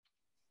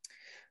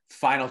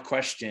final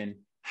question.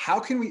 How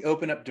can we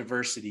open up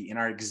diversity in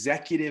our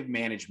executive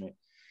management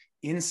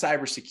in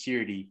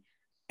cybersecurity?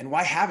 And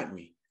why haven't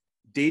we?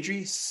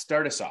 Deidre,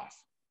 start us off.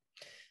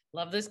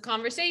 Love this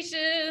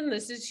conversation.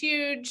 This is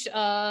huge.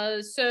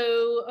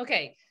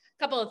 Okay, a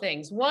couple of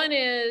things. One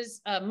is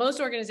most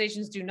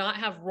organizations do not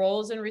have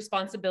roles and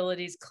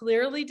responsibilities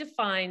clearly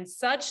defined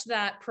such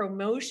that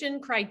promotion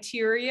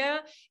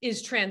criteria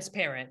is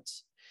transparent.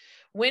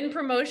 When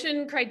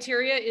promotion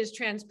criteria is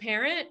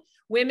transparent,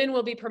 women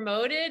will be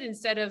promoted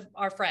instead of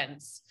our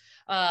friends.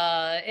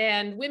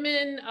 And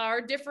women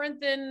are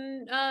different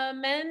than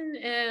men,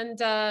 and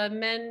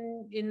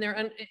men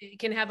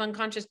can have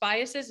unconscious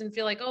biases and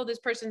feel like, oh, this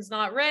person's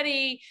not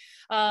ready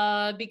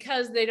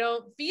because they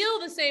don't feel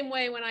the same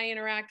way when I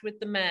interact with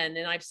the men.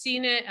 And I've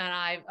seen it,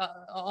 and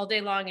all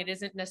day long, it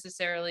isn't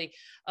necessarily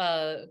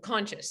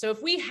conscious. So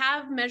if we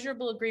have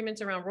measurable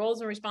agreements around roles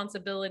and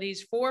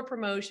responsibilities for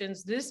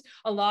promotions,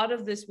 a lot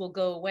of this will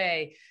go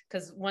away,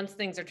 because once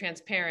things are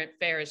transparent,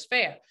 fair is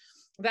fair.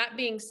 That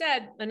being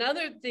said,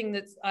 another thing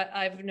that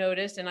I've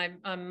noticed,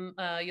 and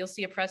you'll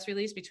see a press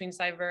release between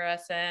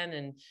CyberSN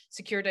and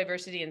Secure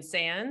Diversity and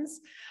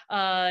SANS,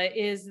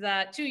 is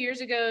that 2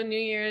 years ago, New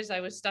Year's, I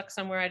was stuck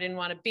somewhere I didn't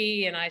want to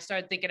be, and I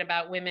started thinking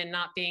about women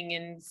not being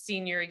in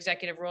senior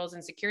executive roles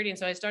in security. And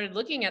so I started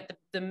looking at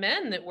the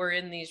men that were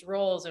in these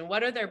roles and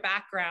what are their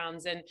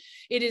backgrounds. And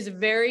it is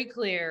very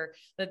clear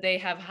that they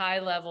have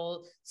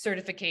high-level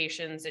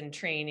certifications and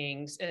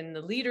trainings in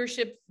the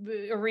leadership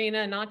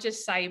arena, not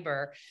just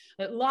cyber.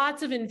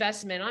 Lots of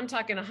investment. I'm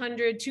talking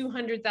 $100,000,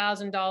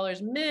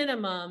 $200,000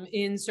 minimum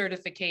in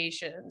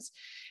certifications.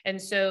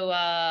 And so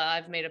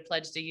I've made a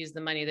pledge to use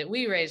the money that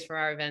we raise for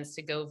our events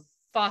to go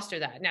foster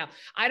that. Now,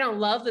 I don't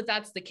love that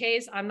that's the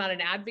case. I'm not an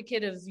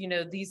advocate of,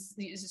 these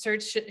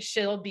search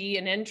shall be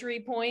an entry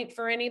point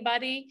for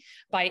anybody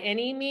by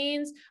any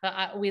means.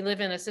 We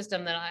live in a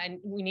system that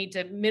we need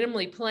to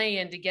minimally play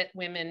in to get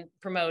women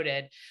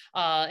promoted.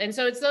 And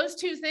so it's those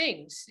two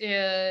things.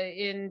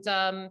 And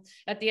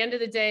at the end of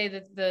the day,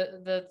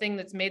 the thing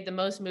that's made the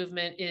most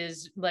movement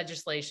is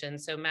legislation.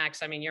 So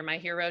Max, I mean, you're my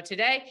hero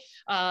today,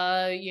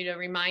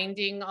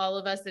 reminding all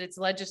of us that it's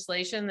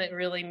legislation that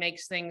really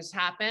makes things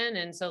happen.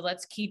 And so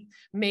let's keep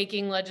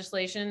making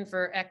legislation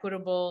for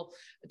equitable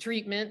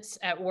treatments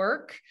at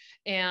work.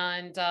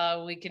 And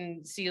we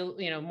can see,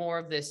 more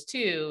of this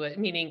too,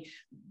 meaning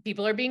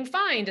people are being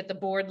fined at the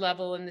board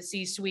level and the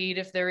C-suite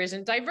if there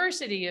isn't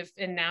diversity.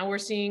 And now we're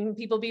seeing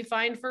people be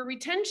fined for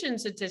retention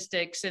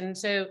statistics. And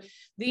so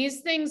these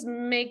things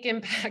make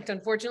impact,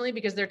 unfortunately,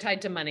 because they're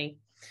tied to money.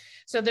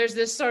 So there's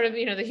this sort of,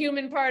 the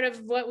human part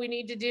of what we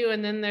need to do.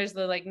 And then there's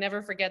the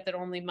never forget that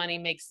only money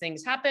makes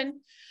things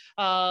happen.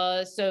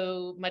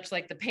 So much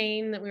like the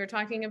pain that we were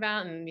talking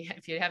about, and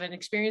if you haven't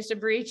experienced a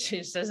breach,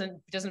 it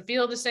doesn't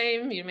feel the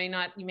same. You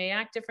may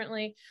act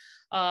differently.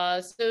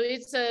 So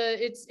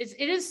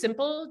it is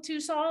simple to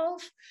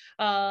solve.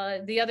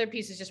 The other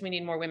piece is just we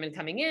need more women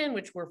coming in,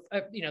 which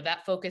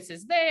that focus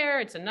is there.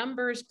 It's a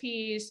numbers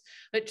piece,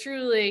 but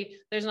truly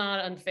there's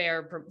not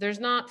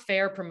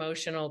fair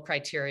promotional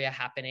criteria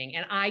happening.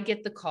 And I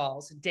get the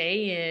calls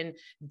day in,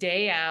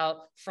 day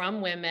out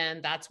from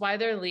women. That's why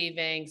they're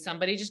leaving.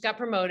 Somebody just got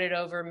promoted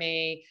over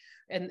me.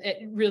 And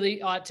it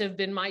really ought to have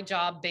been my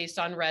job based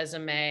on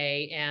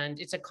resume. And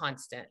it's a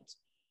constant.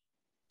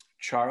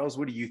 Charles,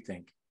 what do you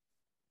think?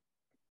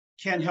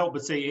 Can't help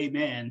but say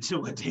amen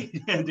to what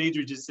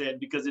Deidre just said,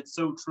 because it's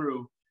so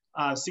true.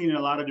 I've seen in a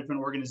lot of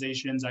different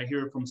organizations. I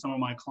hear from some of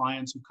my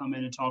clients who come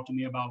in and talk to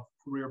me about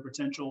career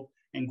potential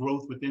and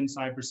growth within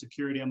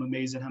cybersecurity. I'm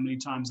amazed at how many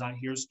times I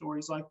hear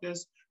stories like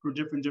this for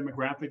different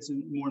demographics,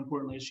 and more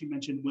importantly, as she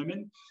mentioned,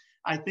 women.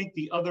 I think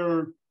the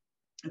other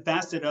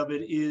facet of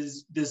it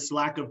is this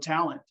lack of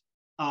talent.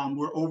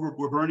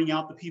 We're burning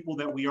out the people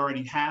that we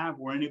already have.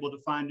 We're unable to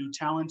find new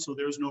talent, so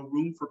there's no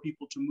room for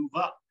people to move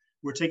up.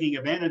 We're taking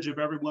advantage of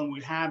everyone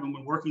we have, and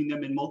we're working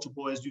them in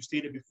multiple, as you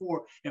stated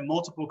before, in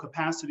multiple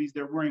capacities.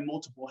 They're wearing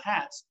multiple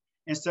hats.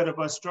 Instead of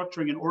us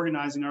structuring and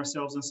organizing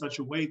ourselves in such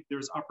a way that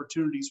there's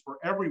opportunities for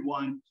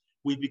everyone,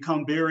 we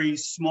become very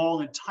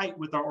small and tight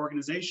with our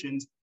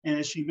organizations. And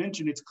as she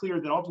mentioned, it's clear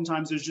that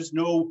oftentimes there's just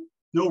no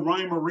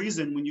rhyme or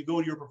reason when you go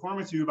to your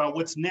performance review about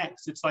what's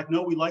next. It's like,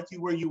 no, we like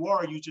you where you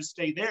are, you just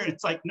stay there.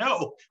 It's like,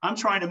 no, I'm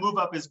trying to move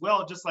up as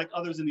well, just like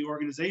others in the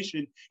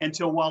organization,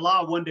 until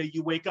voila, one day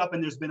you wake up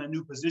and there's been a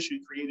new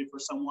position created for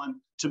someone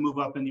to move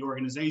up in the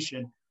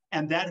organization.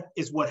 And that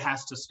is what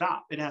has to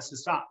stop. It has to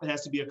stop. It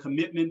has to be a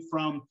commitment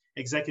from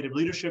executive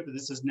leadership that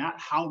this is not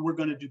how we're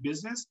going to do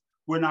business.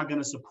 We're not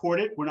going to support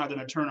it. We're not going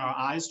to turn our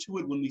eyes to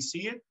it when we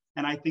see it.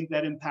 And I think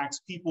that impacts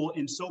people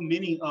in so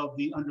many of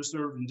the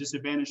underserved and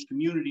disadvantaged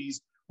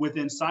communities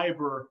within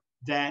cyber,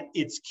 that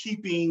it's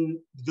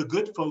keeping the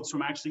good folks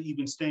from actually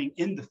even staying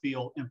in the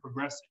field and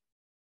progressing.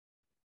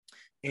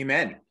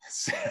 Amen.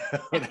 So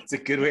that's a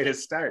good way to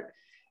start.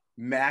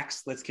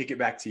 Max, let's kick it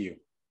back to you.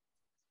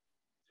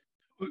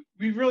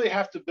 We really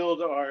have to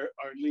build our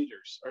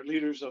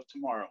leaders of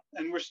tomorrow.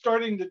 And we're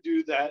starting to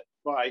do that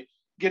by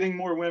getting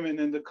more women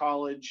into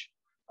college,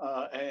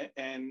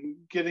 and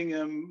getting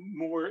them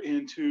more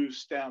into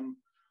STEM.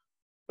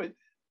 But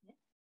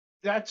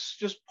that's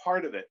just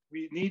part of it.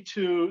 We need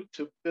to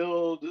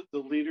build the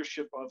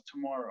leadership of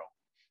tomorrow.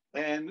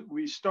 And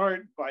we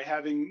start by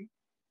having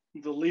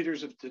the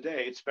leaders of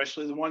today,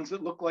 especially the ones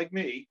that look like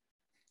me,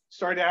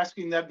 start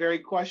asking that very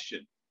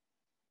question.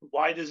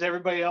 Why does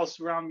everybody else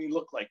around me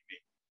look like me?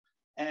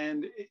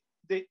 And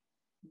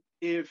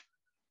if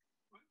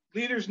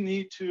leaders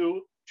need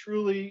to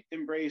truly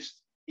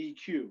embrace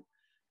EQ,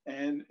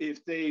 and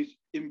if they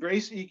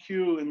embrace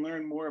EQ and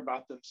learn more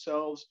about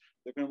themselves,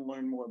 they're going to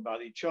learn more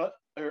about each other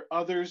or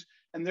others,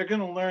 and they're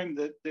going to learn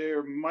that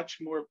they're much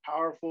more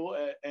powerful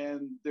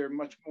and they're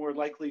much more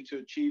likely to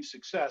achieve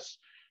success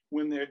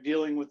when they're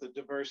dealing with a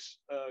diverse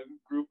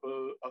group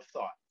of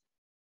thought.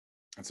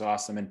 That's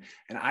awesome. And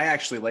I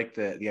actually like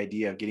the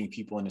idea of getting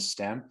people into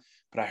STEM,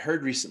 but I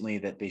heard recently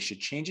that they should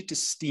change it to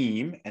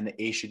STEAM and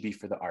the A should be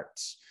for the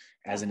arts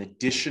as an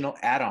additional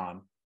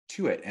add-on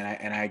to it.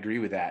 And I agree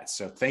with that.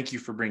 So thank you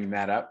for bringing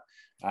that up.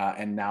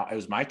 And now it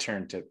was my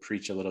turn to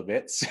preach a little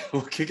bit. So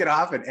we'll kick it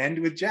off and end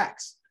with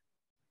Jax.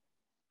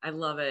 I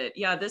love it.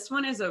 Yeah, this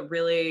one is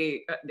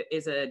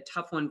a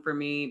tough one for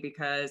me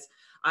because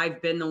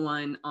I've been the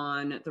one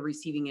on the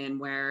receiving end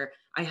where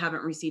I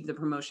haven't received the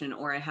promotion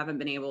or I haven't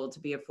been able to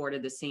be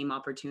afforded the same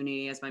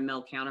opportunity as my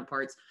male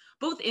counterparts,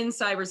 both in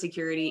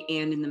cybersecurity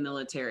and in the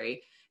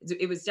military.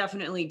 It was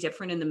definitely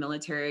different in the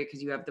military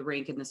because you have the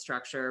rank and the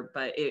structure,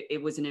 but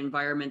it was an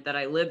environment that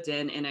I lived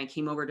in, and I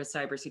came over to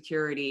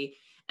cybersecurity.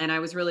 And I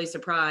was really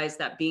surprised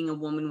that being a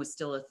woman was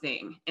still a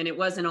thing. And it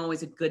wasn't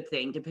always a good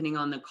thing, depending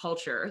on the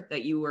culture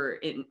that you were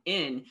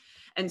in.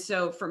 And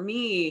so for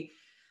me,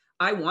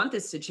 I want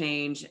this to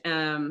change.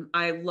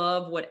 I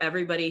love what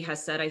everybody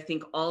has said. I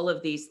think all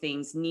of these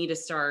things need to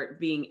start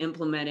being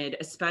implemented,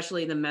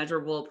 especially the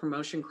measurable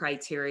promotion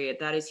criteria.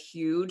 That is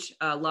huge.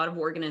 A lot of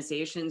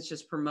organizations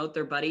just promote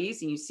their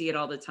buddies, and you see it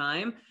all the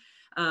time.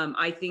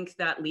 I think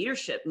that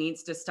leadership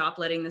needs to stop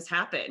letting this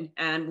happen.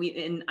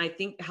 And I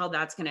think how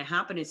that's going to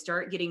happen is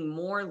start getting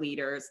more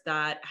leaders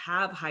that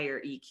have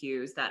higher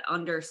EQs, that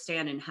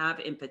understand and have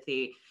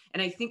empathy.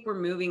 And I think we're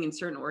moving in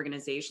certain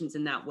organizations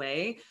in that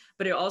way,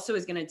 but it also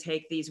is going to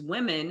take these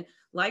women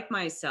like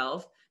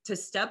myself to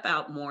step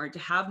out more, to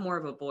have more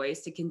of a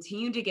voice, to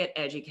continue to get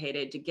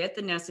educated, to get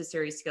the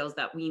necessary skills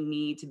that we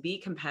need to be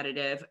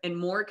competitive, and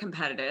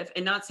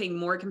not saying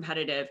more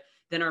competitive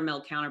than our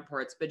male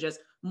counterparts, but just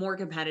more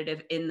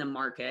competitive in the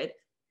market.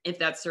 If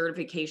that's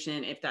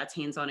certification, if that's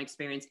hands-on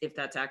experience, if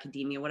that's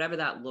academia, whatever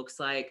that looks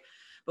like.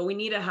 But we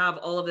need to have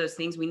all of those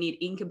things. We need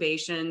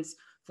incubations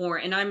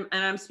and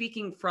I'm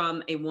speaking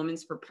from a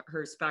woman's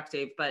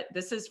perspective, but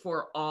this is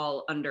for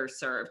all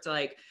underserved,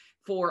 like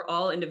for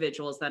all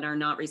individuals that are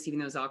not receiving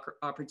those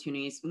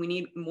opportunities. We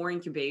need more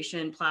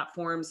incubation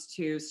platforms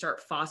to start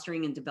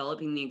fostering and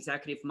developing the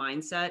executive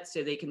mindset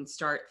so they can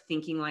start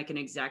thinking like an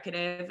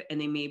executive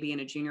and they may be in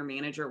a junior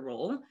manager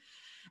role.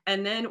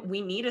 And then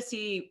we need to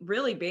see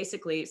really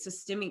basically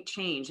systemic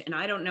change. And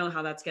I don't know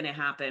how that's going to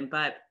happen,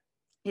 but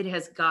it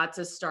has got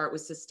to start with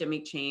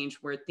systemic change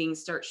where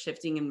things start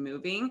shifting and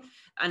moving.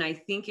 And I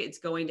think it's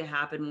going to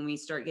happen when we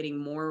start getting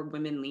more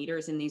women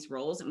leaders in these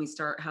roles and we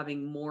start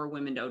having more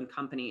women-owned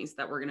companies,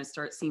 that we're going to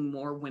start seeing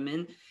more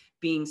women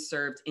being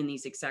served in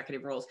these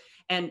executive roles.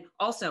 And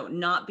also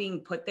not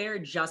being put there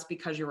just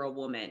because you're a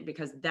woman,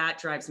 because that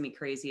drives me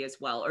crazy as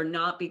well. Or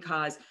not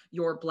because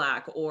you're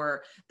Black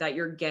or that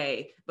you're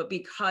gay, but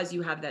because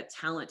you have that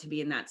talent to be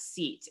in that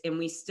seat. And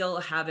we still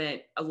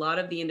haven't, a lot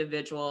of the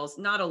individuals,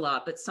 not a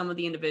lot, but some of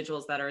the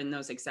individuals that are in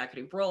those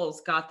executive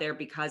roles got there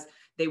because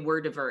they were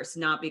diverse,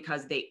 not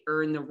because they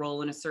earned the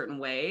role in a certain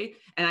way.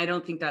 And I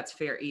don't think that's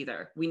fair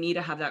either. We need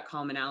to have that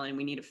commonality and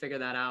we need to figure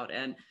that out.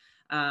 And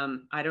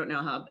I don't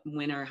know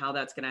when or how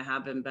that's going to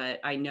happen, but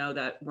I know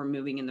that we're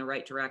moving in the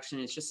right direction.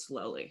 It's just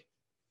slowly.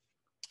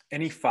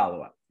 Any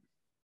follow-up?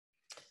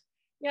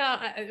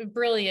 Yeah,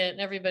 brilliant.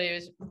 Everybody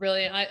was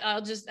brilliant.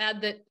 I'll just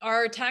add that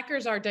our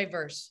attackers are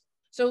diverse.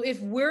 So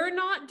if we're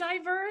not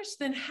diverse,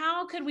 then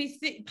how could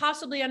we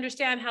possibly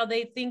understand how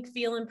they think,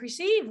 feel, and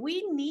perceive?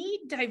 We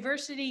need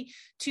diversity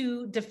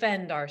to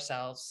defend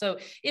ourselves. So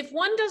if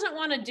one doesn't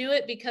want to do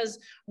it because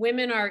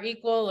women are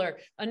equal or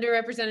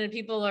underrepresented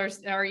people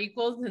are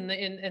equal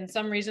and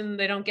some reason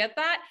they don't get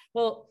that,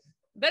 well,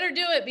 better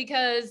do it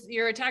because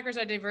your attackers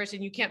are diverse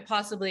and you can't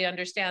possibly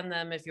understand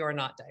them if you're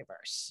not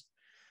diverse.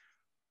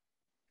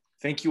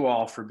 Thank you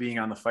all for being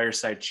on the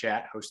Fireside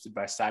Chat hosted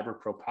by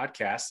CyberPro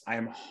Podcast. I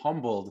am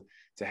humbled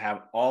to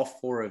have all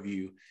four of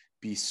you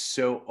be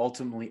so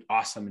ultimately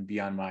awesome and be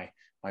on my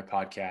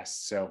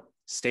podcast. So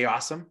stay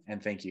awesome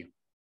and thank you.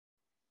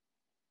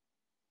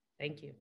 Thank you.